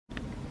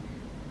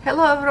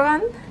Hello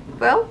everyone,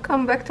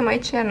 welcome back to my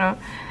channel.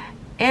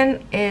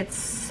 And it's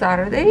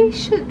Saturday,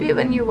 should be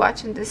when you're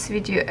watching this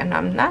video, and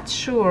I'm not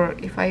sure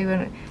if I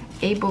even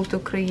able to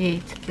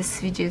create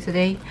this video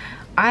today.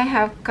 I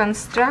have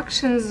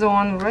construction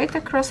zone right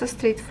across the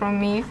street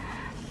from me.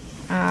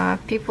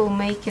 People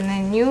making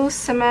a new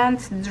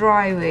cement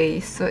driveway,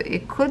 so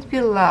it could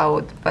be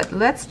loud, but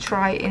let's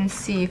try and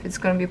see if it's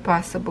gonna be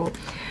possible.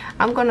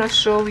 I'm gonna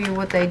show you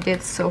what I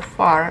did so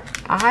far.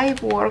 I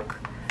worked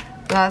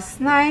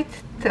last night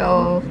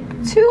till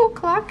 2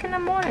 o'clock in the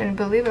morning,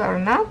 believe it or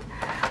not.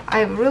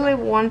 I really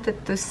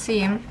wanted to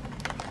see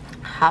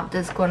how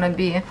this gonna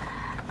be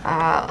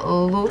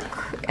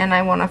look, and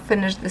I want to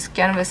finish this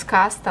canvas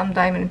custom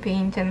diamond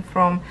painting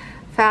from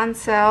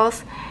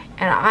Fansells,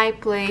 and I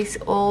place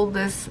all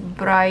these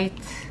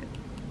bright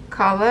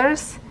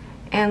colors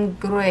and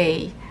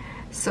gray.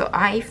 So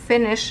I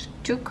finished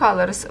 2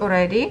 colors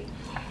already,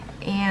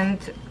 and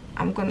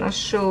I'm gonna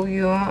show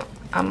you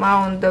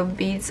amount of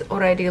beads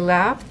already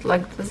left.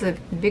 Like, there's a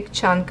big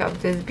chunk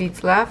of these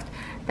beads left.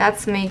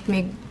 That's make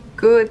me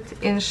good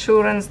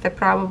insurance that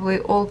probably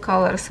all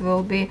colors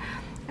will be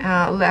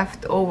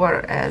left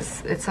over,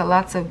 as it's a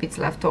lots of beads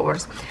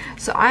leftovers.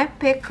 So I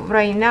pick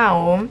right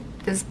now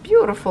this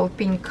beautiful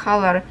pink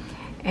color,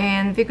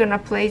 and we're gonna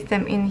place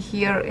them in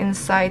here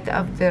inside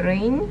of the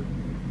ring.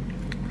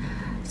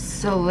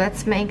 So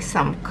let's make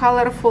some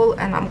colorful,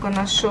 and I'm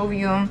gonna show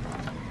you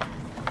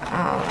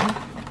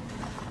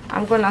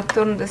I'm gonna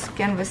turn this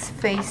canvas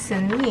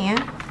facing me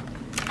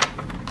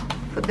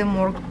for the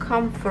more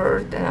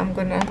comfort, and I'm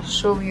gonna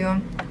show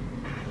you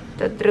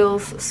the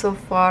drills so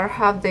far,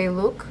 how they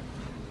look.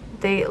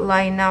 They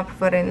line up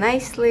very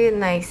nicely,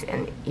 nice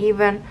and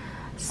even.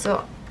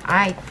 So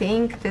I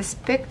think this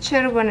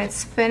picture, when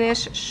it's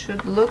finished,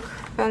 should look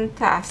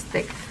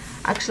fantastic.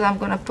 Actually, I'm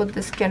gonna put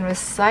this canvas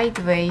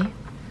sideways,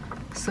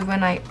 so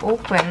when I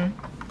open,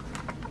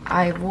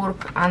 I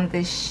work on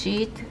this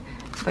sheet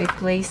by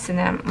placing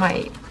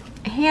my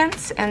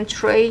hands and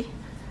tray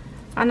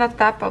on the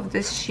top of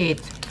this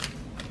sheet.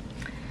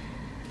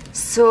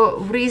 So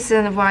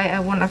reason why I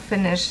want to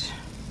finish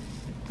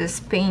this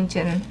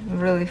painting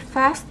really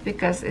fast,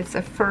 because it's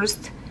a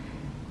first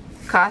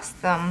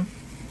custom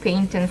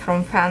painting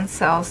from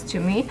Fansells to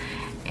me,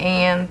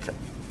 and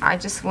I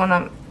just want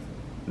to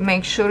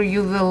make sure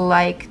you will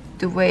like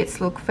the way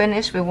it's look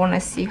finished. We want to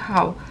see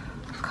how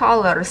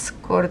colors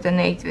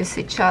coordinate with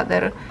each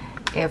other,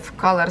 if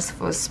colors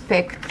was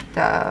picked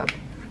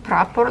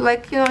proper,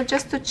 like, you know,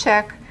 just to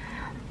check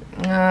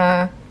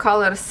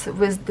colors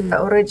with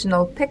the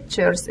original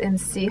pictures and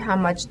see how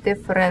much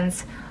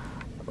difference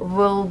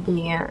will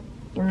be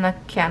in the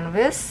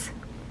canvas,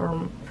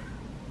 or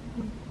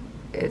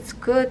it's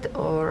good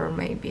or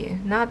maybe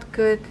not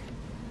good.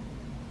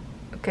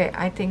 Okay,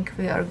 I think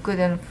we are good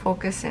in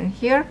focusing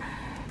here,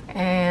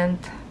 and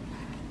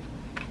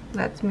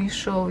let me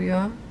show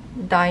you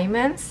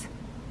diamonds,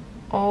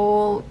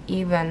 all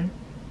even,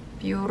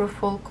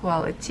 beautiful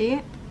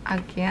quality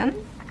again.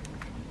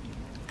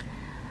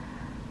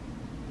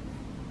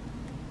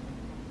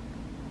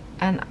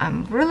 And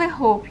I'm really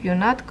hope you're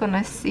not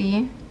gonna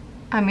see,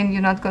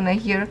 you're not gonna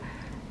hear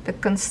the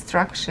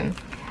construction.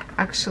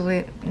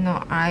 Actually,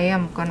 no, I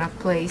am gonna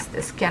place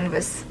this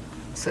canvas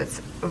so it's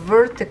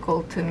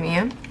vertical to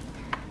me,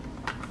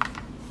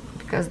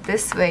 because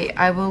this way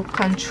I will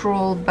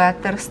control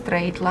better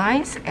straight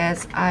lines,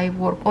 as I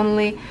work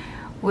only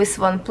with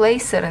one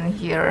placer in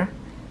here.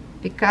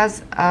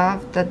 Because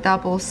of the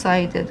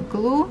double-sided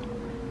glue,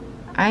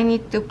 I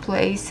need to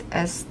place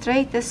as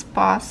straight as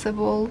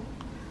possible,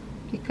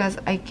 because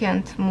I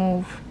can't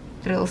move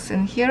drills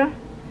in here,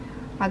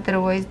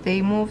 otherwise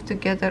they move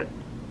together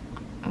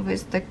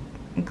with the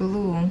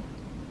glue.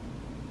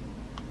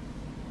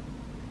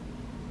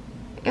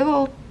 It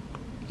will,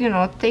 you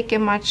know, take a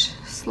much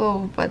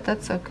slow, but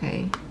that's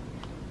okay.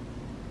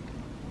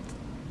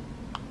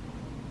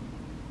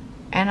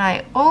 And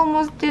I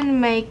almost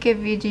didn't make a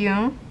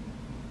video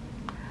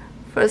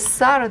for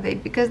Saturday,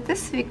 because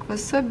this week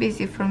was so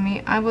busy for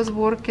me. I was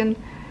working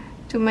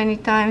too many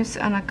times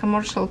on a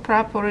commercial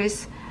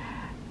properties,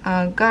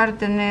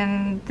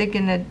 gardening,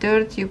 digging the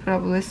dirt. You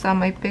probably saw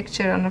my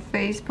picture on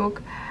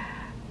Facebook.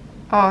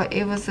 Oh,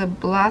 it was a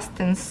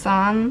blasting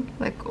sun,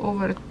 like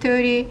over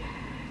 30.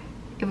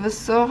 It was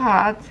so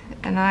hot,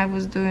 and I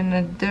was doing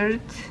the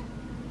dirt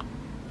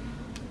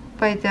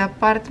by the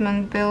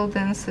apartment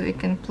building, so we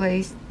can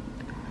place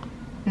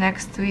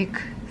next week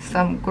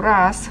some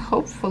grass.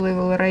 Hopefully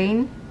will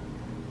rain.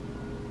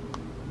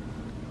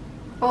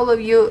 All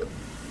of you,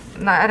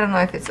 no, I don't know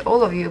if it's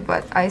all of you,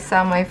 but I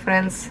saw my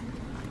friends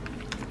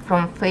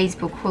from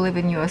Facebook who live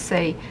in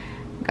USA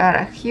got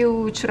a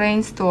huge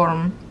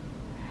rainstorm.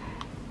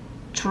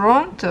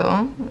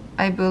 Toronto,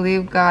 I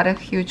believe, got a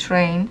huge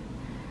rain,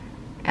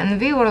 and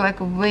we were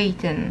like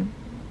waiting,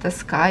 the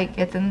sky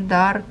getting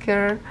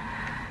darker,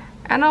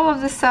 and all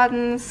of a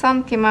sudden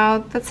sun came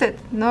out. That's it,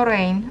 no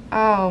rain.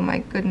 Oh my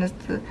goodness,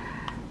 the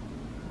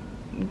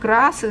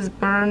grass is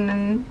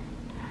burning,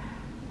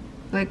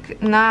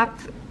 like not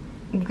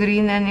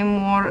green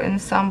anymore in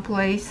some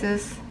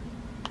places,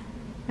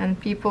 and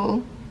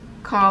people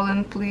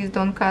calling, please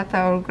don't cut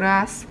our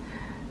grass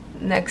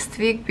next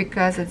week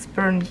because it's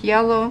burned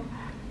yellow.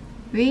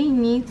 We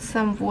need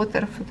some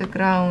water for the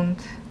ground.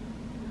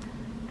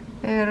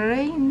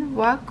 Rain,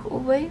 walk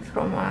away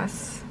from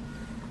us.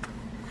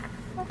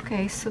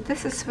 Okay, so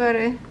this is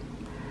very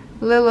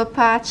little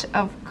patch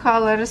of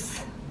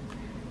colors.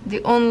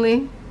 The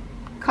only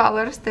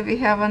colors that we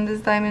have on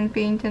this diamond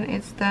painting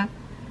is the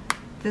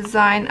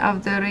design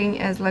of the ring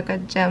as like a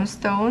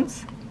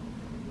gemstones.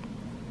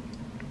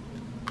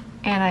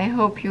 And I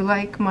hope you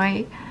like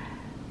my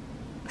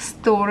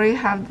story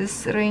how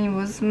this ring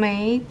was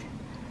made.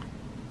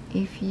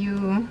 If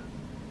you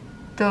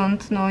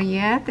don't know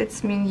yet,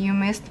 it's mean you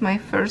missed my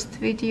first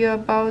video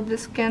about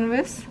this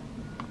canvas.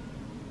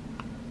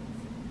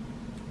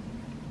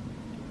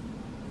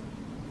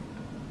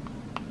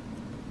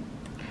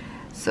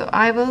 So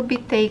I will be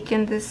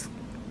taking this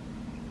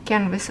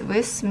canvas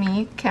with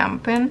me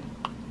camping,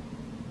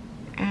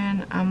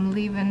 and I'm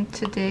leaving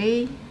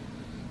today,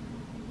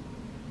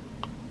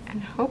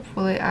 and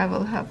hopefully I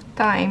will have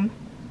time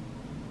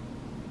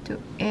to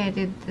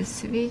edit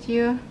this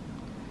video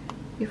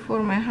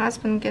before my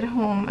husband get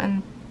home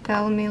and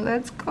tell me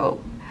let's go.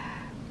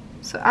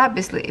 So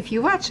obviously if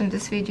you're watching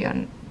this video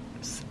on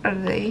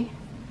Saturday,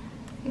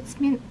 it's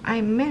mean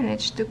I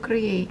managed to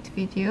create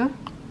video.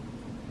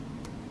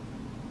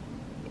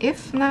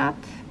 If not,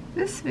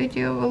 this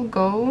video will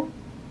go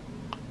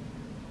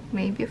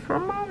maybe for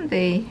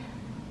Monday.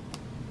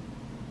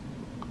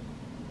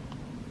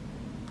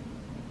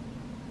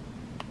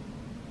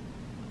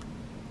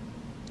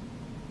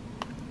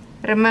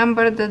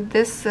 Remember that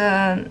this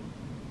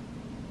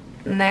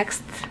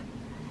next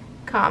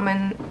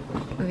coming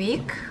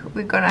week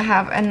we're gonna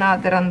have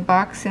another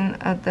unboxing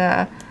of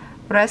the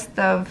rest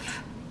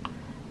of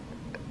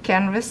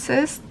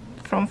canvases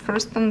from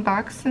first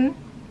unboxing.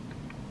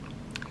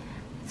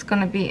 It's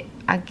gonna be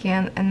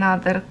again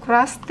another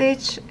cross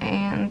stitch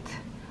and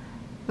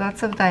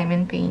lots of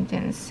diamond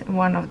paintings.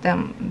 One of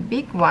them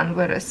big one,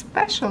 very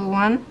special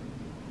one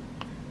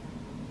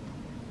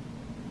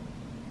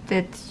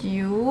that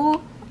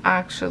you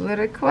actually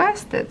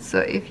requested. So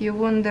if you're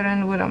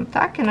wondering what I'm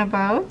talking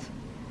about,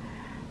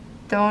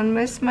 don't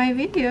miss my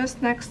videos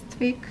next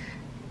week.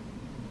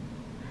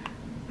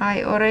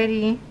 I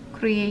already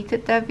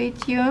created that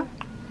video.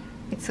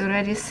 It's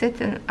already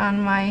sitting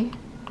on my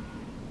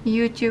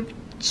YouTube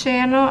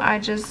channel. I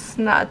just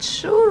not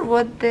sure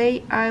what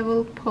day I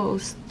will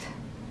post.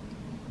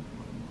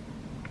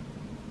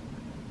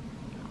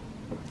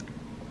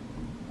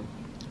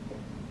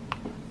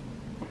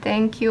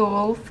 Thank you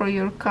all for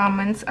your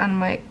comments on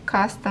my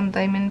custom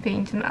diamond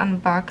painting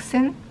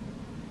unboxing.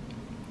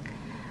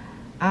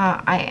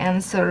 I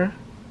answer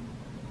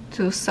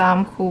to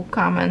some who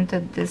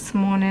commented this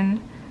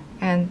morning,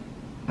 and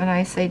when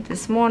I say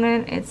this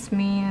morning, it's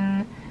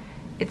mean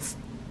it's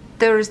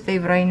Thursday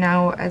right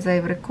now as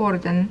I'm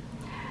recording.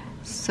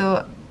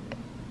 So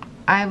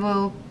I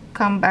will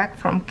come back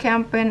from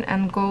camping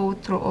and go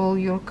through all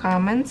your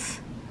comments.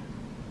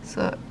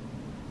 So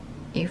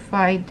if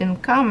I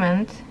didn't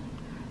comment,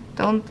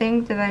 don't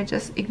think that I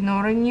just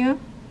ignoring you.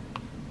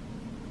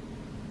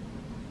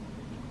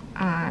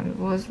 I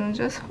wasn't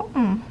just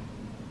home.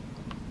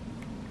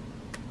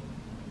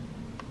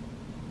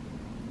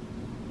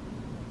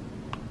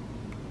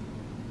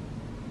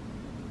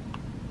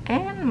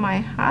 And my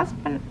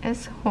husband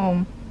is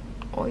home.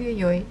 Oi,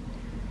 oi, oi.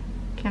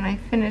 Can I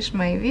finish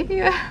my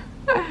video?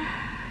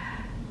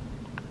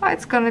 Oh,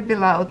 it's gonna be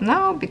loud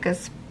now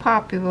because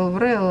Poppy will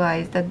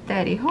realize that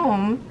Daddy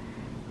home,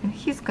 and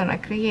he's gonna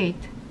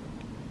create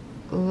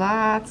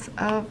lots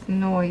of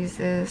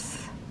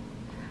noises.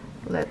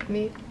 Let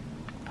me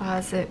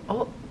pause it.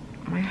 Oh,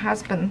 my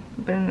husband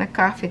bring a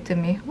coffee to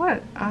me. What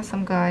an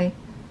awesome guy.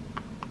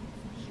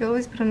 He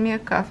always bring me a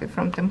coffee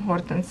from Tim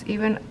Hortons.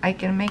 Even I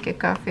can make a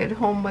coffee at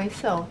home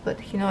myself,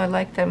 but you know I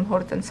like Tim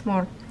Hortons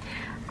more.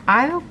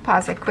 I will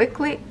pause it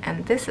quickly,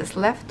 and this is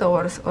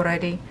leftovers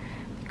already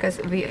because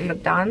we are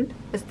done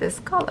with this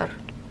color.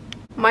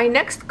 My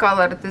next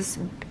color, this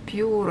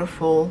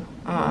beautiful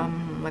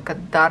like a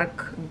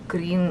dark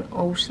green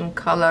ocean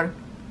color.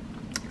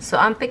 So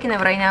I'm picking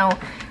up right now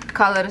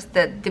colors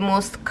that the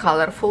most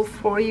colorful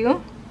for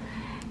you,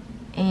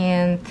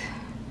 and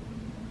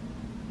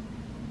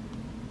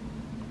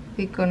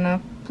we're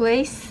gonna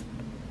place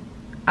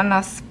on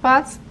a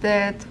spots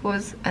that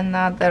was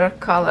another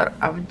color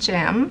of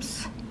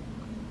gems.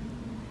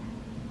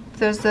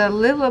 There's a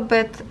little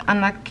bit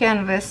on a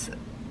canvas.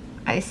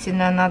 I see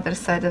on another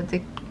side of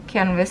the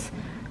canvas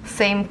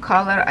same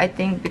color, I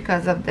think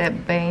because of the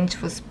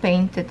bench was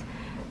painted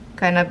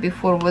kind of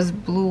before was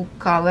blue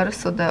color,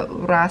 so the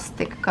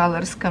rustic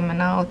colors coming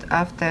out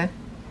after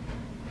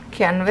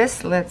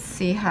canvas. Let's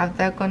see how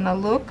they're gonna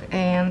look.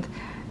 And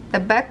the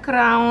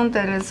background,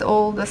 that is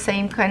all the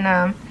same kind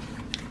of,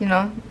 you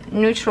know,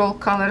 neutral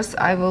colors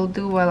I will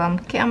do while I'm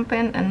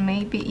camping, and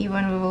maybe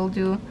even we will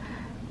do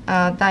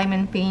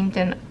diamond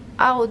painting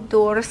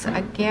outdoors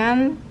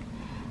again.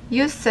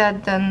 You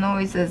said the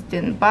noises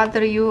didn't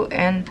bother you,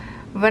 and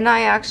when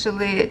I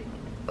actually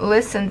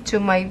listen to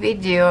my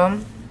video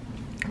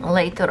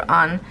later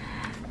on,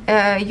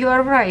 you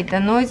are right, the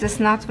noise is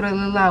not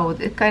really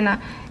loud.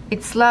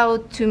 It's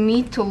loud to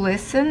me to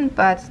listen,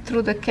 but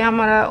through the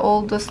camera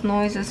all those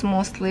noises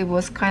mostly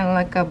was kind of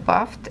like a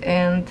buffed,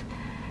 and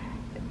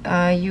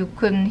you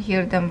couldn't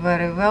hear them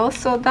very well.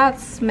 So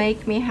that's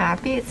make me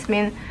happy. It's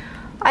mean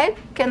I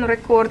can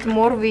record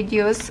more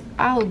videos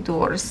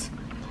outdoors.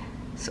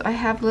 So I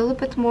have a little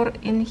bit more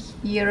in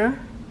here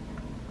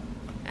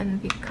and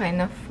be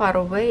kind of far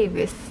away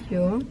with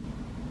you.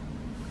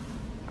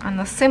 On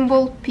a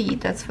symbol P,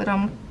 that's what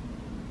I'm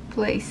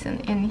placing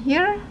in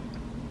here.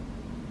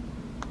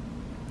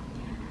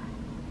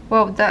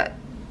 Well,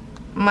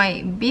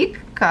 my big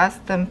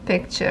custom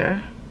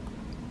picture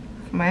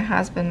of my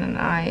husband and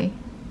I,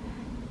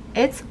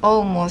 it's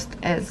almost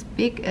as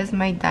big as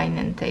my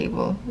dining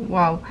table.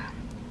 Wow,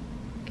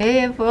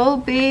 it will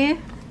be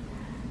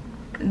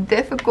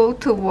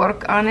difficult to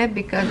work on it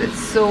because it's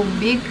so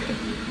big.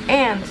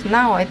 And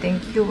now I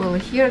think you will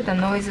hear the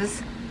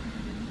noises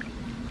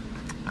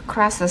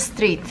across the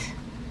street,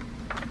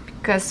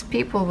 because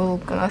people will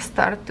gonna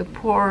start to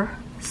pour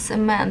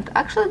cement.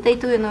 Actually they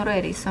do it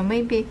already, so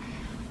maybe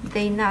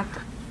they not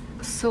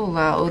so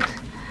loud.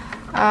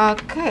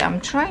 Okay, I'm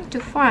trying to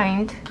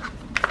find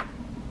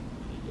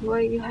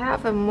where you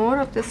have a more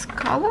of this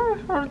color,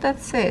 or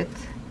that's it.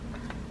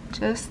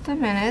 Just a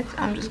minute,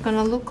 I'm just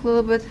gonna look a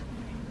little bit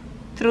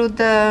through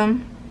the...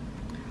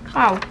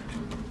 Oh,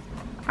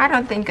 I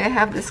don't think I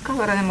have this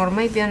color anymore.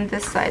 Maybe on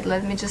this side.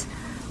 Let me just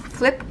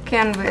flip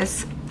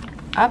canvas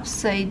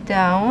upside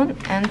down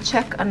and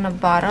check on the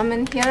bottom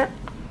in here.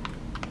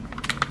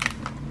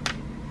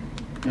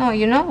 No,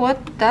 you know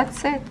what,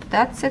 that's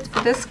it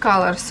for this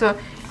color. So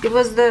it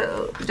was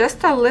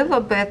just a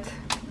little bit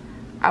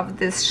of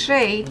this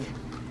shade,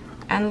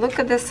 and look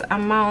at this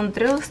amount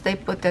drills they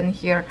put in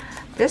here.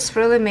 This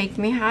really made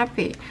me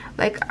happy.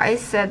 Like I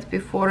said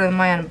before in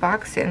my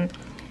unboxing,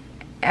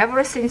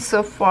 everything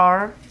so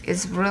far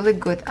is really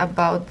good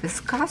about these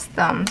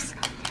customs,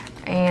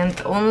 and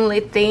only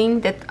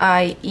thing that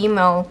I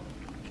email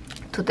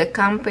to the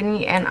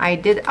company, and I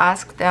did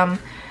ask them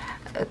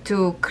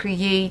to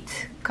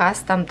create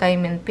custom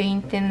diamond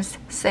paintings,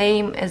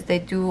 same as they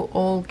do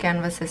all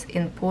canvases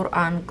in pour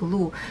on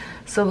glue.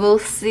 So we'll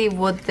see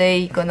what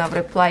they gonna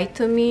reply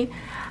to me.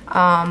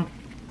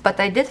 But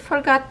I did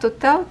forgot to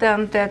tell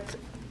them that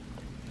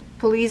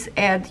please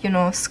add, you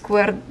know,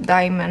 square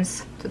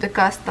diamonds to the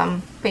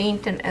custom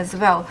painting as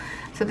well.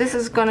 So this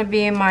is gonna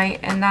be my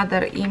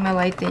another email.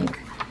 I think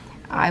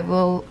I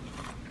will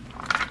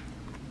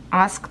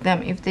ask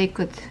them if they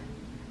could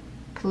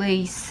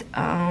place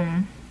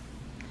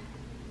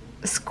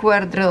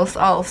square drills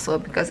also,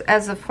 because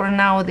as of for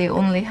now they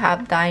only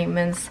have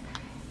diamonds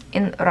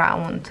in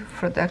round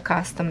for the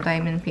custom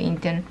diamond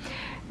painting.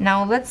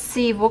 Now let's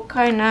see what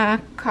kind of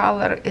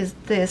color is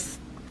this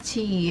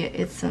T.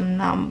 It's a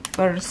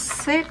number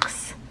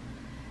 6.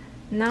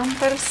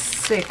 Number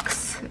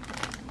 6.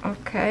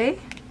 Okay,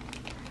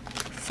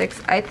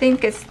 6. I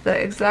think it's the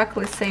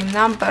exactly same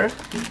number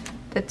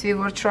that we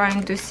were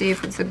trying to see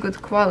if it's a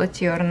good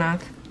quality or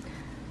not.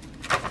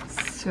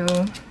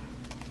 So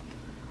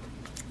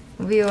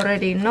we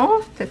already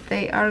know that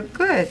they are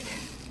good,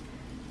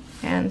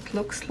 and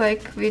looks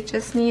like we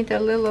just need a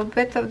little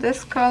bit of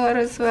this color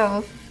as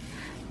well.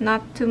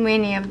 Not too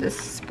many of the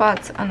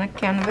spots on a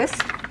canvas,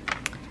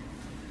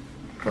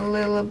 a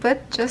little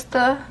bit just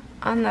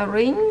on the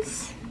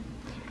rings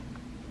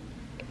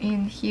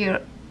in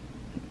here.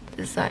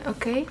 Design.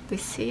 Okay, we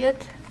see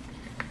it.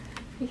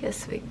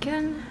 Yes, we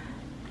can.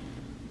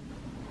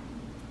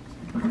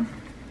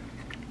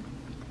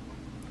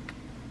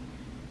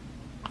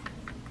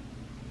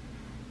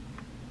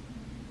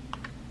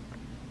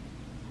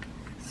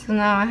 So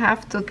now I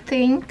have to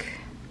think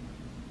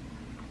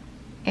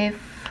if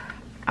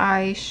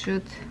I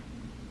should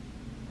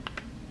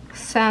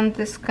send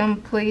this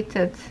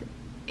completed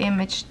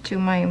image to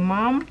my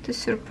mom to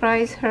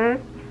surprise her,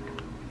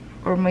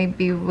 or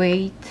maybe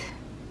wait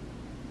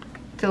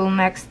till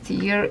next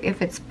year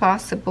if it's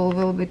possible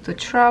will be to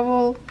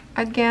travel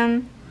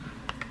again.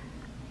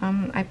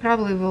 I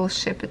probably will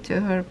ship it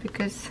to her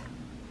because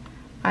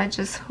I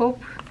just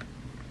hope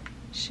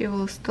she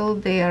will still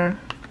there.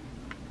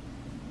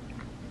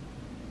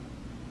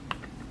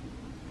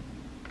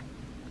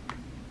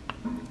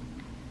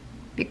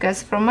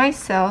 Because for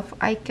myself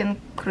I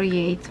can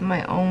create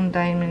my own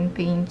diamond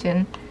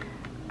painting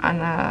on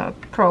a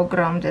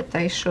program that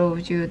I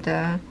showed you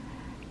the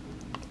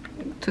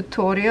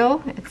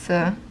tutorial. It's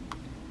a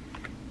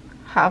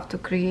how to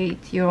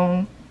create your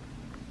own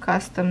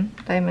custom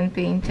diamond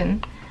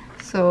painting.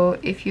 So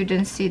if you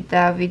didn't see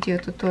that video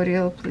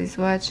tutorial, please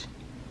watch.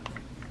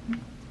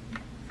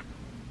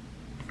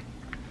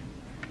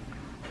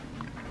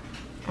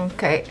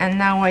 Okay, and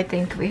now I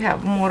think we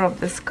have more of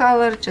this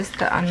color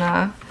just on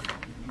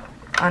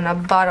a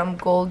bottom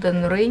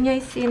golden ring I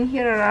see in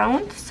here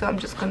around. So I'm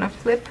just gonna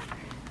flip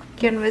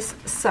canvas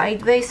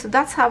sideways. So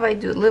that's how I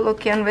do little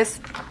canvas,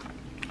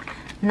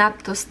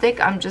 not to stick.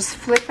 I'm just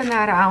flipping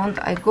around.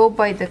 I go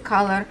by the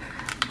color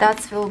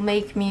That will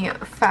make me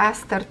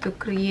faster to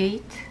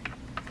create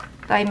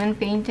diamond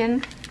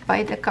painting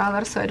by the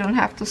color, so I don't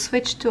have to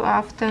switch too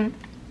often.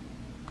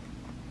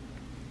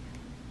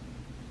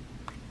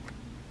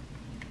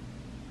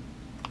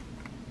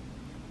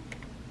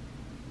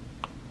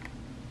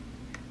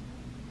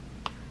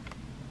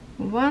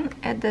 One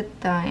at a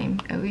time,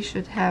 and we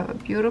should have a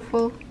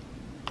beautiful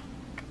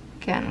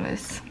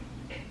canvas.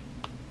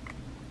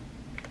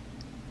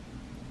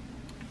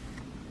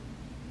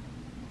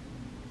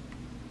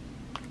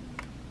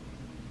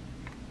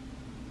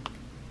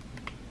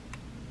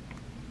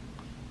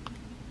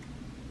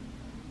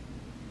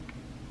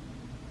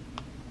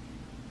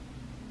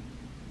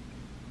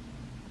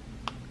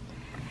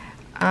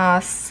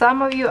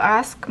 Some of you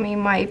asked me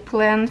my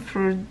plan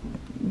for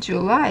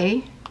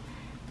July.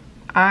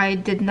 I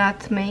did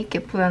not make a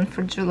plan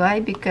for July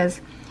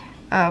because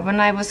when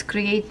I was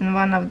creating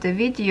one of the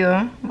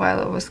video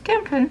while I was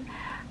camping,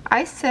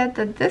 I said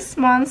that this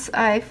month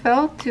I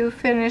felt to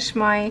finish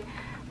my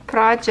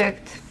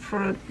project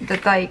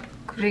that I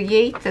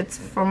created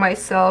for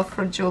myself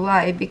for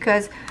July,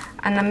 because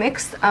in the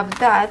mix of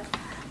that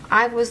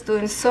I was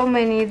doing so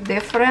many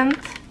different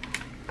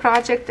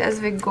projects as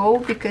we go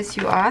because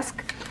you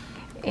ask,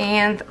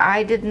 and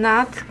I did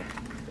not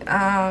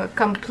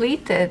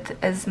completed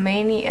as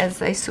many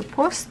as I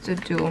supposed to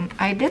do.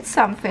 I did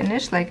some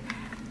finish, like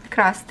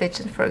cross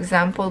stitching for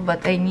example,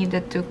 but I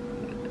needed to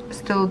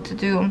still to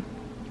do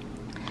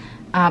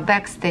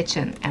back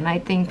stitching, and I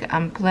think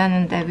I'm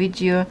planning the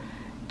video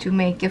to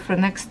make it for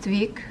next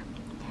week.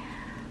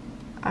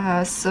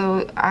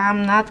 So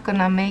I'm not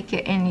gonna make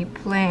any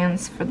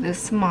plans for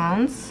this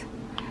month.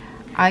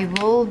 I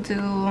will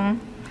do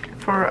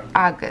for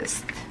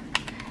August,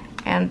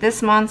 and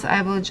this month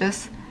I will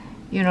just,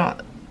 you know,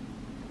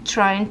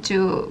 trying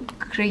to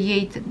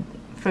create,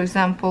 for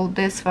example,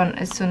 this one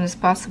as soon as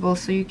possible,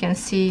 so you can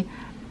see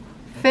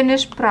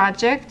finished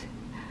project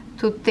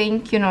to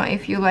think, you know,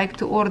 if you like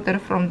to order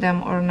from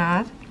them or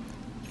not,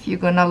 if you're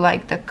gonna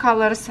like the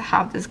colors,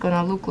 how this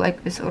gonna look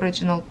like with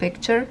original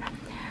picture,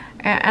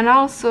 and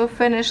also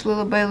finish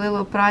little by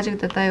little project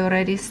that I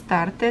already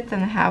started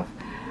and have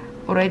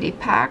already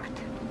packed.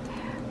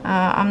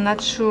 I'm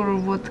not sure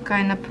what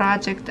kind of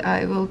project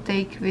I will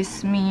take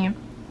with me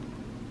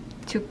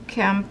to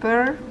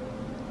camper.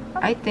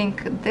 I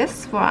think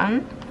this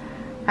one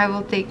I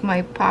will take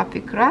my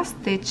poppy cross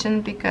stitching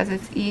because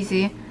it's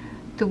easy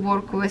to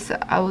work with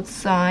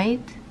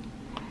outside,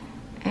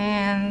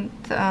 and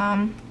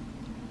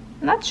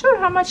not sure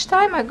how much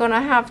time I'm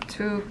gonna have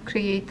to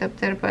create up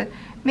there, but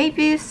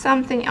maybe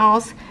something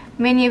else.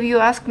 Many of you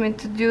asked me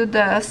to do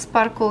the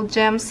Sparkle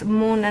Gems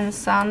Moon and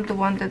Sun, the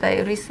one that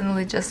I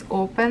recently just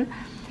opened,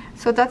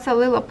 so that's a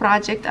little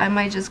project. I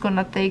might just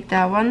gonna take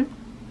that one,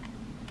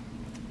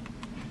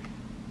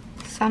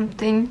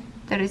 something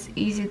that is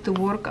easy to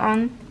work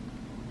on.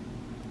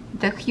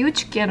 The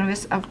huge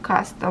canvas of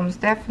customs,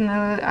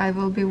 definitely I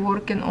will be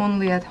working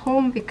only at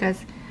home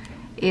because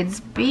it's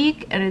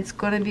big and it's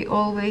gonna be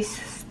always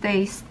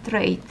stay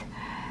straight.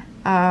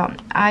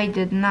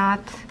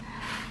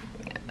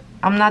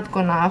 I'm not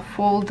gonna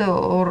fold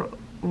or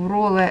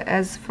roll it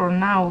as for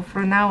now.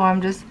 For now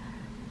I'm just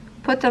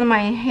putting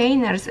my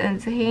hangers, and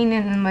it's hanging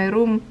in my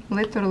room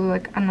literally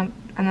like on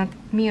a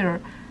mirror.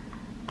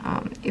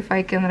 If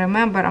I can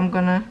remember, I'm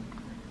gonna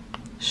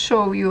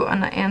show you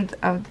on the end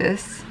of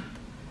this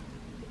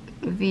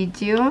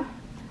video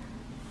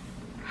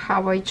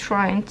how I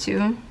trying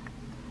to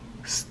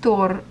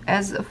store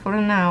as for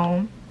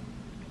now.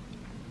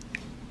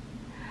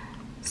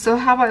 So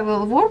how I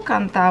will work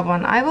on that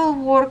one, I will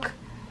work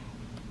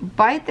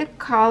by the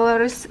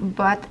colors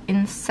but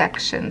in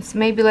sections,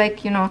 maybe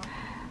like, you know,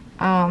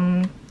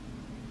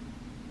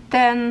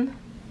 10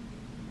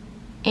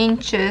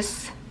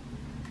 inches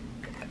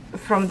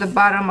from the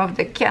bottom of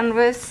the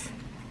canvas,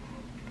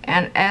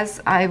 and as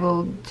I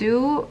will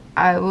do,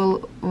 I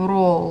will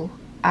roll.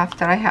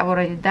 After I have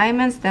already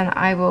diamonds, then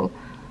I will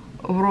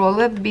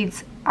roll it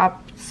beads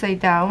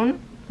upside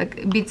down,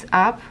 like beads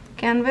up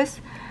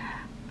canvas,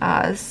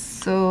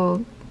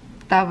 so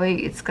that way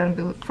it's gonna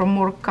be for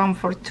more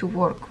comfort to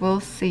work. We'll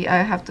see,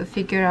 I have to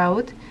figure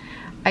out.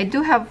 I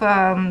do have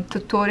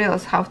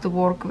tutorials how to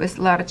work with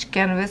large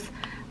canvas,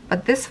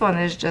 but this one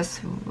is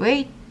just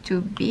way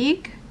too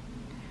big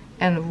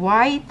and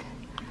wide,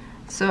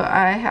 so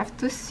I have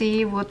to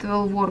see what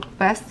will work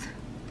best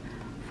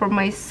for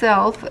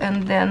myself,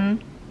 and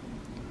then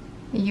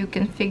you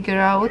can figure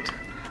out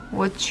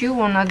what you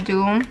wanna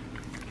do.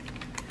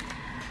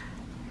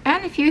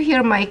 And if you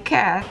hear my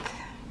cat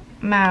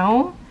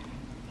meow,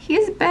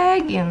 he's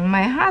begging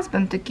my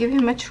husband to give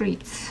him a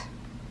treat,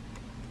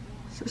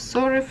 so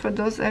sorry for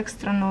those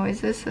extra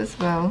noises as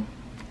well.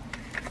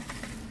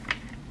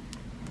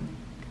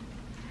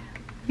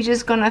 We're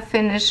just gonna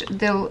finish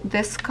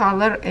this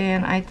color,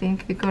 and I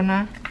think we're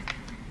gonna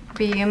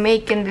be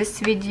making this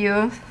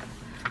video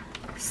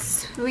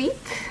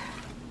sweet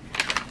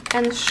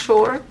and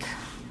short.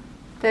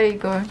 There you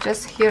go,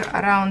 just here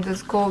around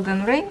this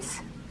golden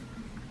rings.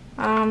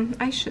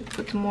 I should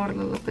put more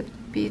little bit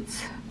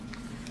beads.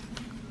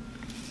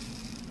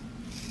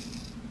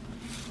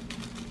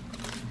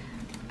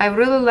 I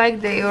really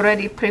like they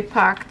already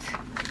pre-packed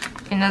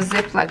in a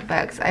Ziploc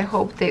bags. I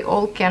hope they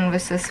all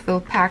canvases will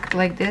packed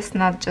like this,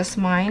 not just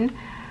mine,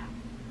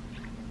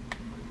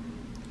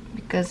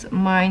 because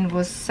mine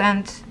was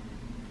sent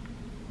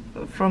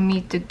for me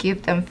to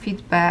give them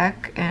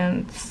feedback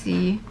and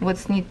see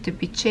what's need to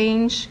be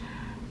changed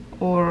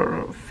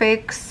or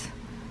fixed.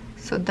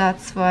 So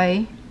that's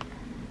why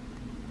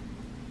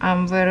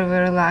I'm very,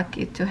 very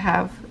lucky to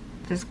have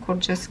this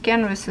gorgeous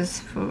canvases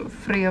for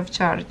free of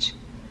charge.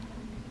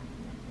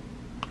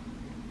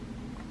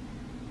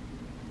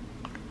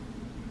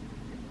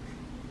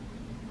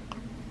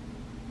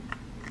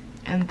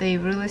 And they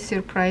really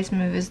surprised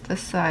me with the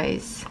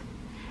size,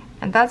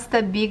 and that's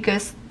the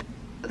biggest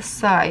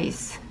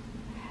size.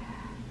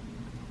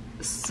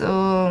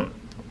 So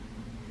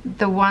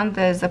the one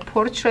that is a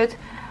portrait,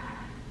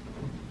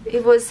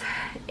 it was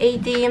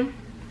 80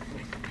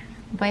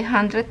 by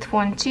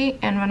 120,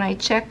 and when I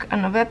check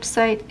on a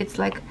website it's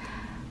like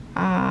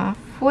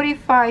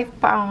 45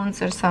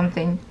 pounds or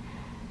something.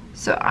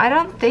 So I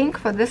don't think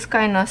for this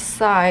kind of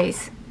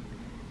size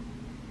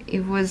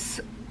it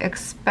was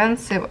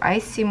expensive. I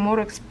see more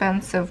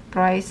expensive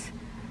price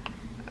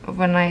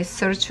when I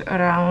search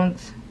around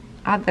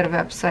other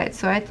websites.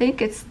 So I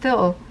think it's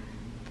still,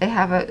 they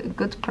have a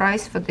good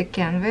price for the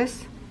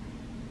canvas,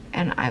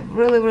 and I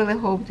really, really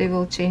hope they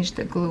will change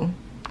the glue.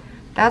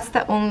 That's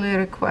the only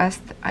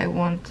request I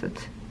wanted,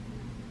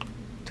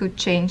 to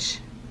change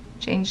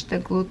the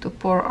glue to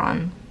pour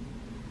on.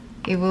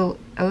 It will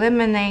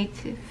eliminate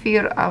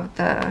fear of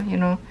the, you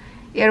know,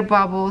 air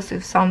bubbles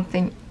if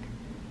something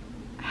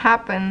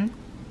happen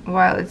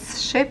while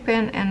it's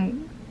shipping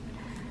and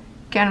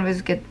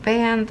canvas get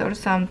banned or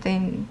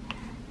something.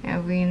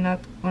 And we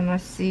not wanna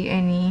see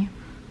any,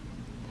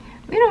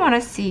 we don't want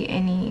to see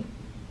any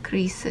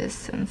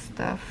creases and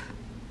stuff,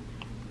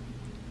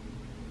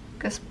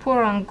 because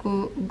pour on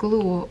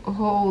glue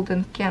hold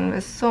and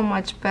canvas so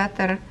much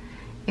better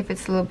if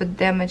it's a little bit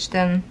damaged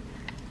than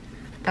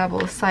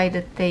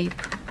double-sided tape.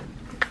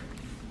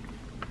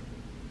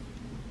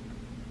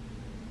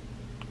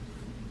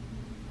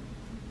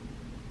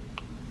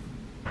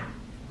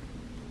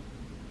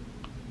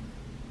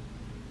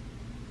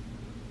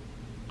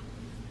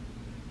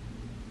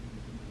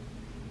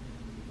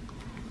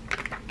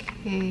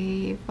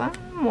 Okay, one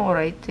more,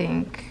 I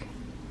think.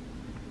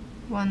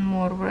 One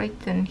more right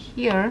in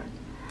here.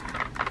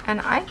 And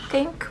I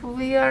think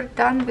we are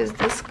done with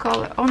this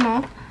color. Oh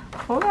no,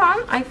 hold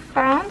on, I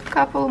found a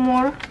couple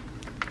more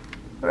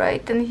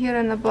right in here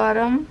in the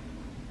bottom.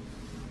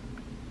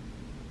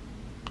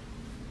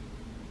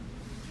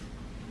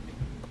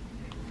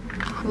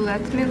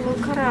 Let me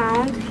look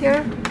around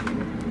here,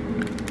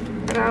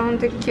 around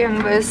the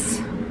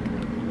canvas.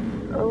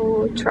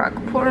 Oh, truck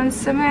pouring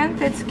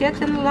cement, it's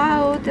getting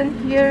loud in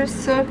here,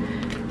 so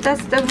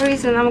that's the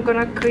reason I'm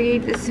gonna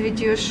create this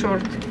video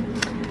short.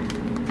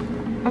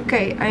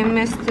 Okay, I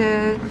missed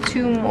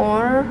two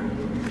more.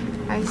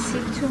 I see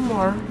two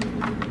more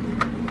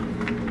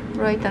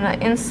right on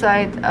the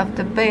inside of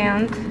the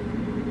band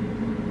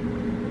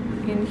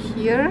in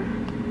here.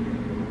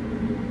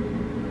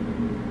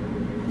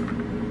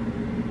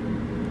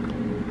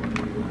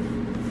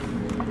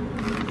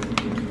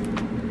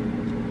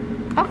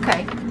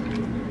 Okay,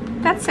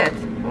 that's it.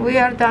 We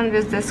are done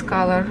with this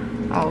color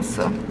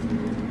also.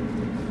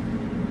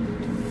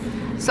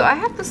 So I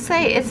have to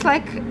say, it's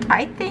like,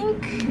 I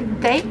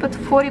think they put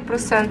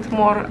 40%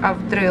 more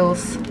of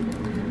drills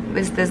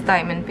with this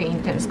diamond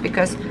paintings,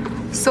 because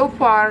so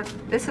far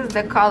this is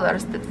the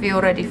colors that we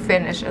already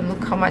finished, and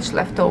look how much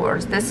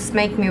leftovers. This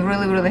make me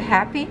really, really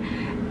happy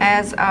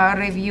as a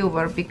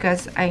reviewer,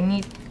 because I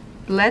need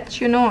to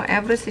let you know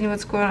everything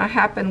what's going to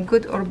happen,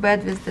 good or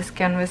bad, with these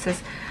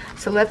canvases.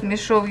 So let me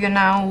show you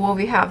now what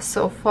we have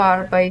so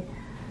far by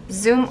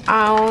zoom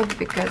out,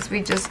 because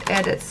we just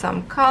added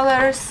some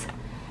colors,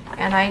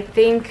 and I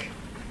think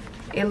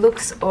it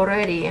looks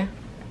already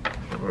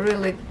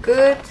really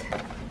good.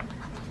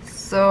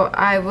 So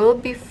I will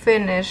be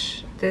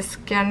finished this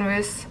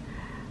canvas,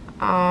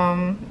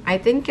 I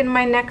think in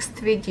my next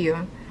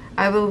video.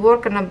 I will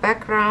work on a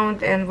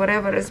background, and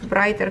whatever is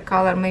brighter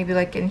color, maybe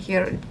like in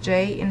here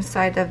J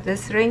inside of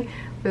this ring,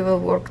 we will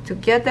work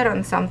together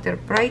on something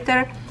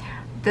brighter.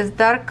 This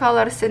dark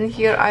colors in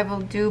here I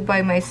will do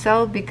by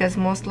myself, because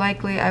most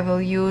likely I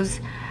will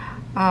use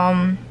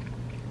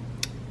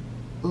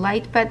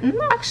light pad.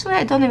 No, actually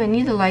I don't even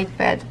need a light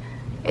pad.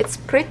 It's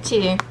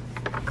pretty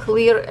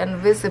clear and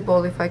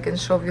visible if I can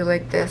show you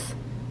like this.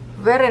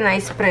 Very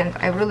nice print.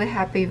 I'm really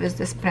happy with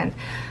this print.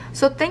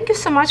 So thank you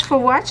so much for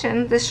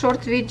watching this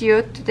short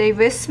video today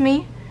with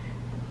me.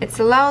 It's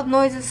a loud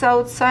noises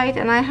outside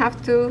and I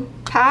have to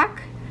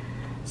pack.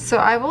 So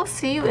I will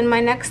see you in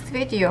my next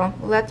video.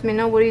 Let me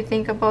know what you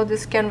think about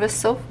this canvas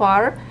so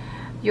far,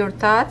 your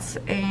thoughts,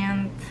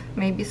 and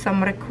maybe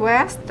some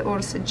requests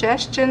or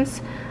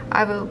suggestions.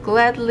 I will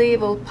gladly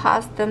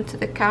pass them to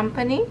the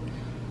company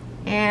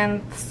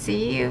and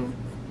see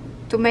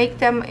to make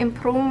them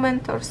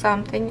improvement or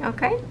something.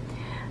 Okay,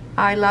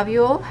 I love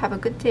you all. Have a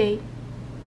good day.